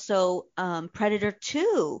also Predator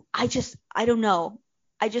 2. I don't know.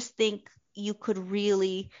 I just think you could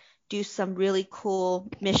really do some really cool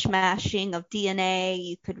mishmashing of DNA.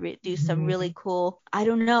 You could do some really cool, I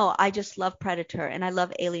don't know. I just love Predator and I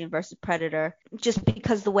love Alien versus Predator just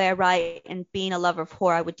because the way I write and being a lover of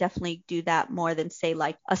horror, I would definitely do that more than say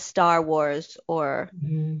like a Star Wars or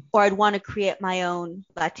I'd want to create my own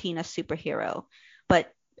Latina superhero.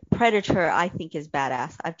 But Predator, I think is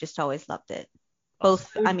badass. I've just always loved it.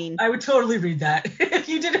 Both, I would totally read that. If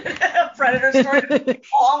you did a Predator story,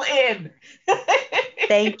 all in.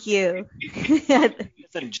 Thank you.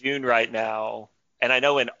 It's in June right now, and I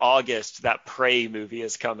know in August that Prey movie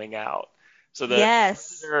is coming out. So the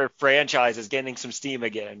Predator franchise is getting some steam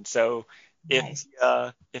again. So if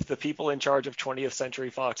the people in charge of 20th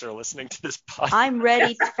Century Fox are listening to this podcast, I'm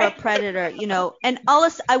ready for Predator, and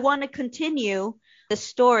also I want to continue the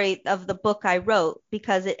story of the book I wrote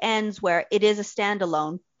because it ends where it is a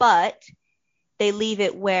standalone, but they leave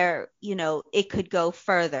it where, it could go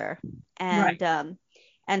further. And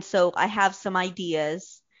and so I have some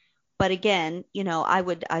ideas, but again,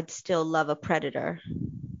 I'd still love a Predator.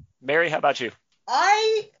 Mary, how about you?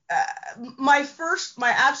 My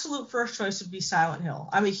absolute first choice would be Silent Hill.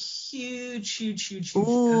 I'm a huge fan of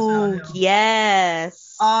Silent Hill.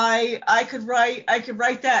 Yes. I could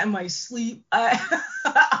write that in my sleep.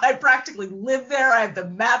 I practically live there. I have the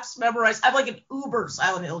maps memorized. I'm like an uber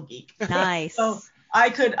Silent Hill geek. Nice. So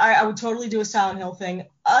I would totally do a Silent Hill thing.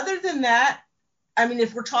 Other than that, I mean,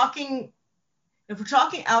 if we're talking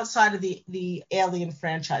outside of the Alien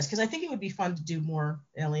franchise, because I think it would be fun to do more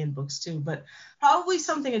Alien books too, but probably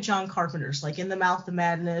something of John Carpenter's, like In the Mouth of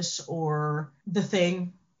Madness or The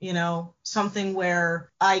Thing, something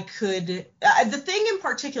where I could, The Thing in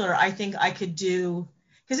particular, I think I could do,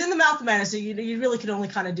 because In the Mouth of Madness, you really could only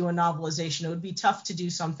kind of do a novelization. It would be tough to do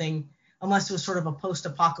something unless it was sort of a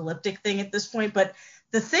post-apocalyptic thing at this point. But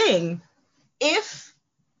The Thing, if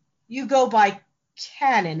you go by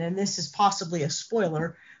canon, and this is possibly a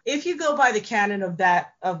spoiler, if you go by the canon of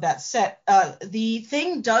that set, the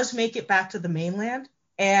Thing does make it back to the mainland,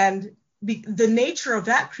 and the nature of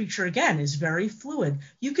that creature again is very fluid.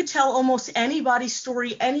 You could tell almost anybody's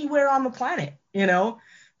story anywhere on the planet,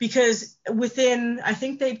 because I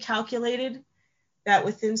think they'd calculated that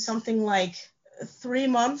within something like 3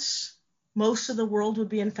 months, most of the world would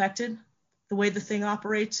be infected. The way the Thing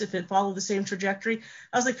operates, if it followed the same trajectory.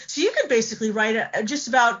 I was like, so you could basically write just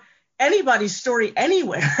about anybody's story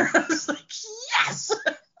anywhere. I was like, yes,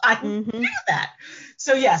 I can do that.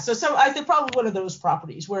 So yeah, so I think probably one of those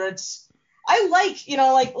properties where I like,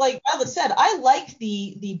 like Violet said, I like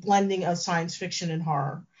the blending of science fiction and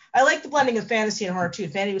horror. I like the blending of fantasy and horror too.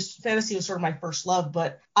 Fantasy was sort of my first love,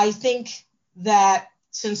 but I think that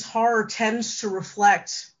since horror tends to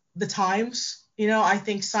reflect the times, I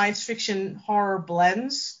think science fiction horror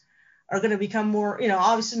blends are going to become more,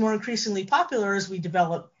 obviously more increasingly popular as we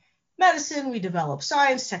develop medicine, we develop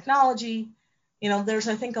science, technology. There's,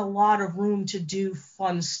 I think, a lot of room to do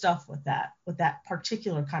fun stuff with that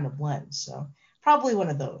particular kind of blend. So probably one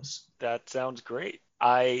of those. That sounds great.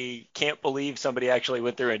 I can't believe somebody actually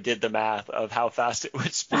went through and did the math of how fast it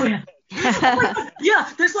would spread. Yeah,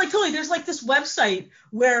 there's this website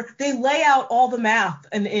where they lay out all the math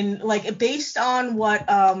and in like based on what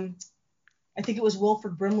I think it was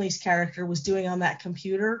Wilford Brimley's character was doing on that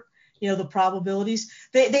computer, the probabilities.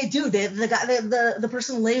 The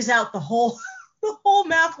person lays out the whole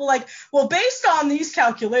math. Based on these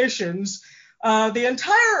calculations, the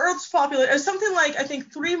entire Earth's population is something like, I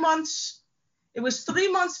think 3 months. It was 3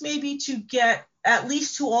 months maybe to get at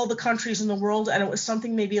least to all the countries in the world, and it was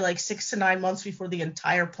something maybe like 6 to 9 months before the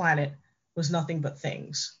entire planet was nothing but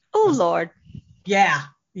things. Oh, Lord. Yeah.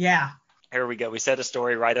 Here we go. We set a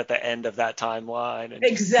story right at the end of that timeline.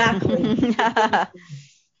 Exactly.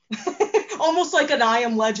 Almost like an I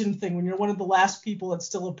Am Legend thing when you're one of the last people that's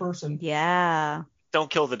still a person. Yeah. Don't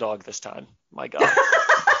kill the dog this time. My God.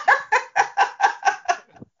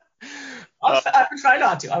 would try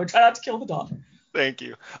not to. I would try not to kill the dog. Thank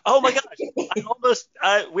you. Oh my gosh,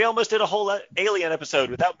 we almost did a whole Alien episode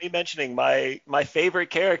without me mentioning my favorite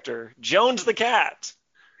character, Jones the cat.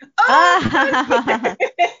 Oh!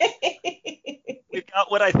 We've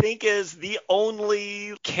got what I think is the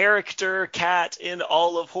only character cat in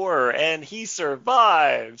all of horror, and he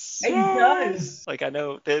survives. He does. Like, I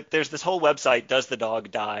know there's this whole website, Does the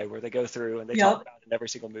Dog Die, where they go through and they talk about in every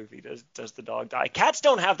single movie, does the dog die? Cats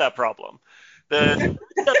don't have that problem. The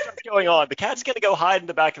stuff starts going on. The cat's going to go hide in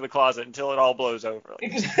the back of the closet until it all blows over.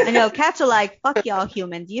 I know. Cats are like, fuck y'all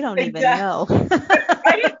humans. You don't even know.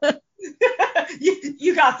 Right?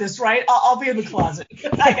 You got this, right? I'll be in the closet.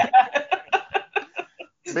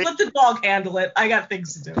 Let the dog handle it. I got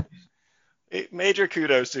things to do. Major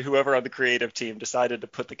kudos to whoever on the creative team decided to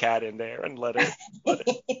put the cat in there and let it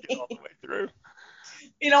get all the way through.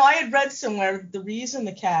 I had read somewhere the reason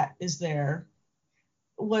the cat is there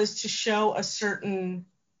was to show a certain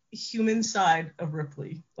human side of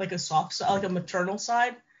Ripley, like a soft side, like a maternal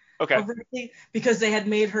side of Ripley, because they had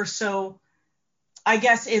made her so, I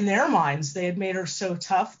guess in their minds, they had made her so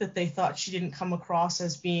tough that they thought she didn't come across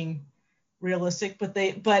as being realistic, but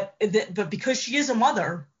because she is a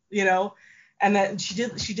mother, and that she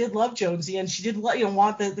did love Jonesy, and she did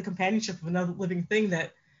want the companionship of another living thing,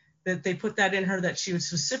 that they put that in her, that she would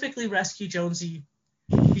specifically rescue Jonesy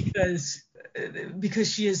because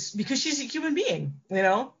she's a human being,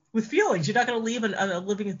 with feelings. You're not going to leave a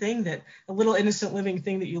living thing, a little innocent living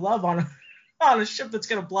thing that you love on a ship that's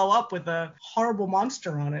going to blow up with a horrible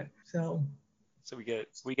monster on it. So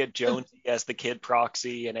we get Jonesy as the kid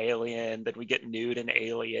proxy in Alien, then we get Nude in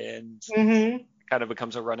Alien. Mm-hmm. It kind of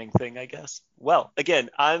becomes a running thing, I guess. Well, again,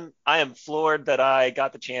 I am floored that I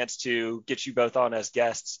got the chance to get you both on as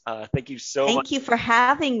guests. Thank you so much. Thank you for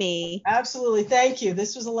having me. Absolutely. Thank you.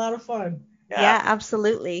 This was a lot of fun. Yeah,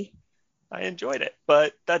 absolutely. I enjoyed it.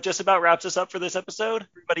 But that just about wraps us up for this episode.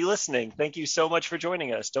 Everybody listening, thank you so much for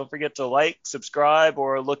joining us. Don't forget to like, subscribe,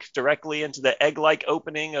 or look directly into the egg-like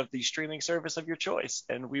opening of the streaming service of your choice.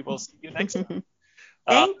 And we will see you next time.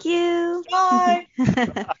 Thank you. Bye.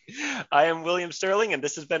 I am William Sterling, and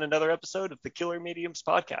this has been another episode of the Killer Mediums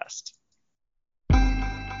Podcast.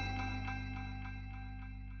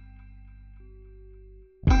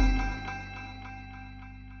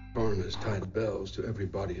 Coroners tied bells to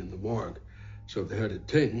everybody in the morgue, so if they heard a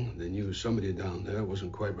ting, they knew somebody down there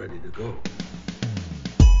wasn't quite ready to go.